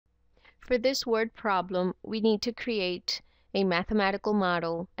For this word problem, we need to create a mathematical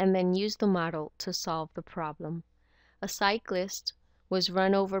model and then use the model to solve the problem. A cyclist was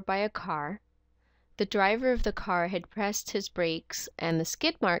run over by a car. The driver of the car had pressed his brakes, and the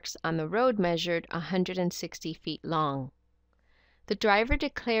skid marks on the road measured 160 feet long. The driver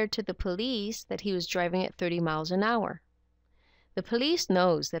declared to the police that he was driving at 30 miles an hour. The police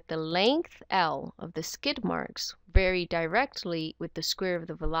knows that the length L of the skid marks vary directly with the square of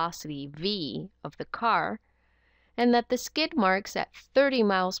the velocity v of the car, and that the skid marks at 30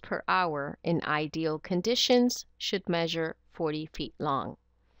 miles per hour in ideal conditions should measure 40 feet long.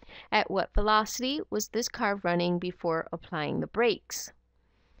 At what velocity was this car running before applying the brakes?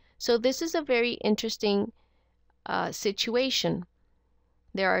 So this is a very interesting situation.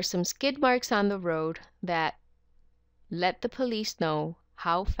 There are some skid marks on the road that let the police know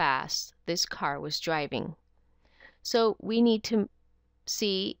how fast this car was driving. So we need to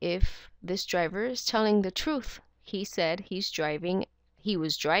see if this driver is telling the truth. He said he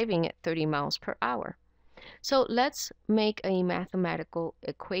was driving at 30 miles per hour. So let's make a mathematical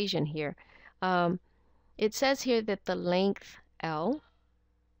equation here. It says here that the length L,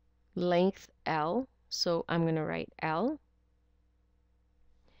 so I'm going to write L,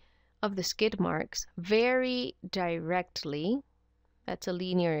 of the skid marks vary directly, that's a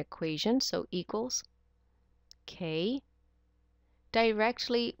linear equation, so equals K,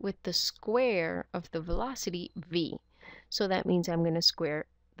 directly with the square of the velocity v. So that means I'm going to square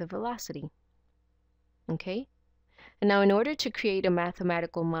the velocity. Okay? And now in order to create a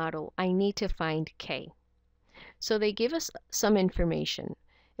mathematical model, I need to find K. So they give us some information.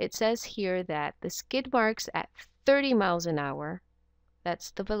 It says here that the skid marks at 30 miles an hour,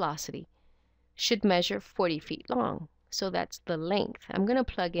 that's the velocity, should measure 40 feet long. So that's the length. I'm going to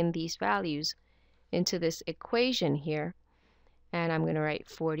plug in these values into this equation here, and I'm going to write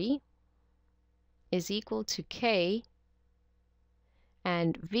 40 is equal to K,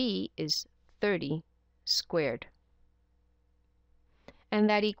 and V is 30 squared. And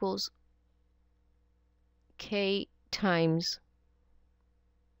that equals K times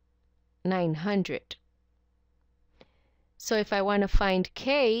 900. So if I want to find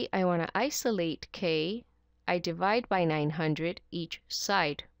K, I want to isolate K. I divide by 900 each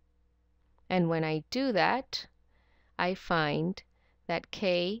side. And when I do that, I find that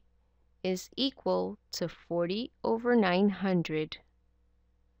K is equal to 40 over 900,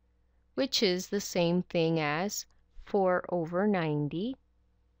 which is the same thing as 4 over 90,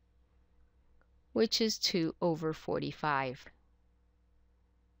 which is 2 over 45.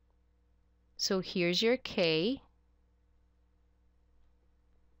 So here's your K.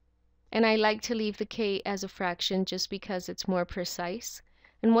 And I like to leave the K as a fraction just because it's more precise.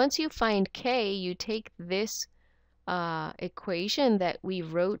 And once you find K, you take this equation that we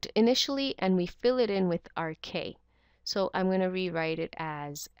wrote initially and we fill it in with our K. So I'm going to rewrite it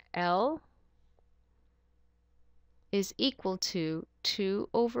as L is equal to 2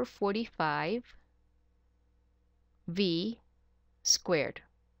 over 45 V squared.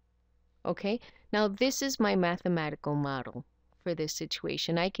 Okay, now this is my mathematical model for this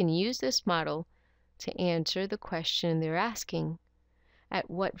situation. I can use this model to answer the question they're asking. At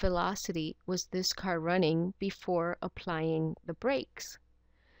what velocity was this car running before applying the brakes?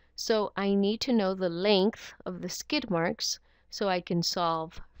 So I need to know the length of the skid marks so I can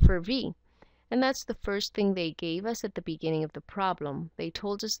solve for V. And that's the first thing they gave us at the beginning of the problem. They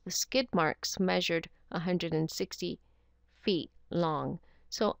told us the skid marks measured 160 feet long.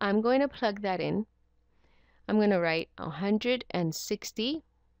 So I'm going to plug that in. I'm going to write 160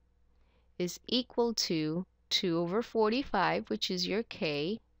 is equal to 2 over 45, which is your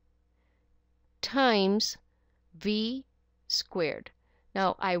K, times V squared.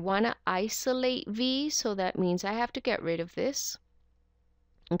 Now I want to isolate V, so that means I have to get rid of this.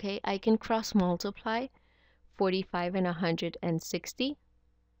 Okay, I can cross multiply 45 and 160.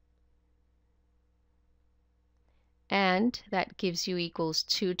 And that gives you equals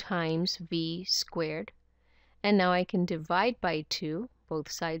 2 times V squared. And now I can divide by 2, both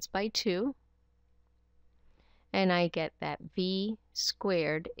sides by 2. And I get that V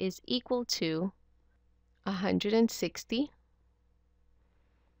squared is equal to 160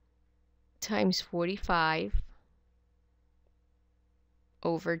 times 45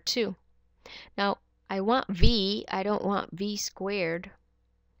 over 2. Now I want V, I don't want V squared.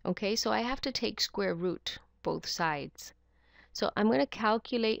 Okay, so I have to take square root both sides. So I'm going to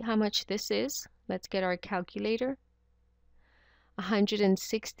calculate how much this is. Let's get our calculator.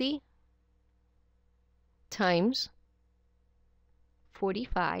 160 times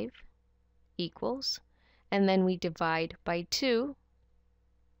 45 equals, and then we divide by 2,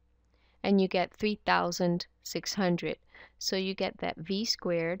 and you get 3,600. So you get that v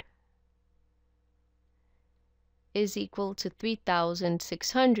squared is equal to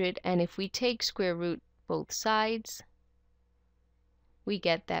 3,600, and if we take square root both sides, we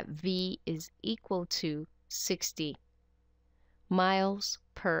get that v is equal to 60 miles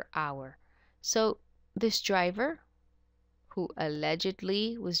per hour. So this driver, who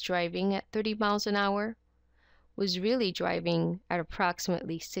allegedly was driving at 30 miles an hour, was really driving at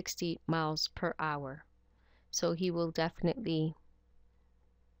approximately 60 miles per hour. So he will definitely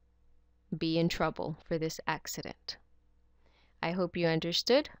be in trouble for this accident. I hope you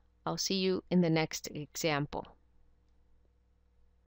understood. I'll see you in the next example.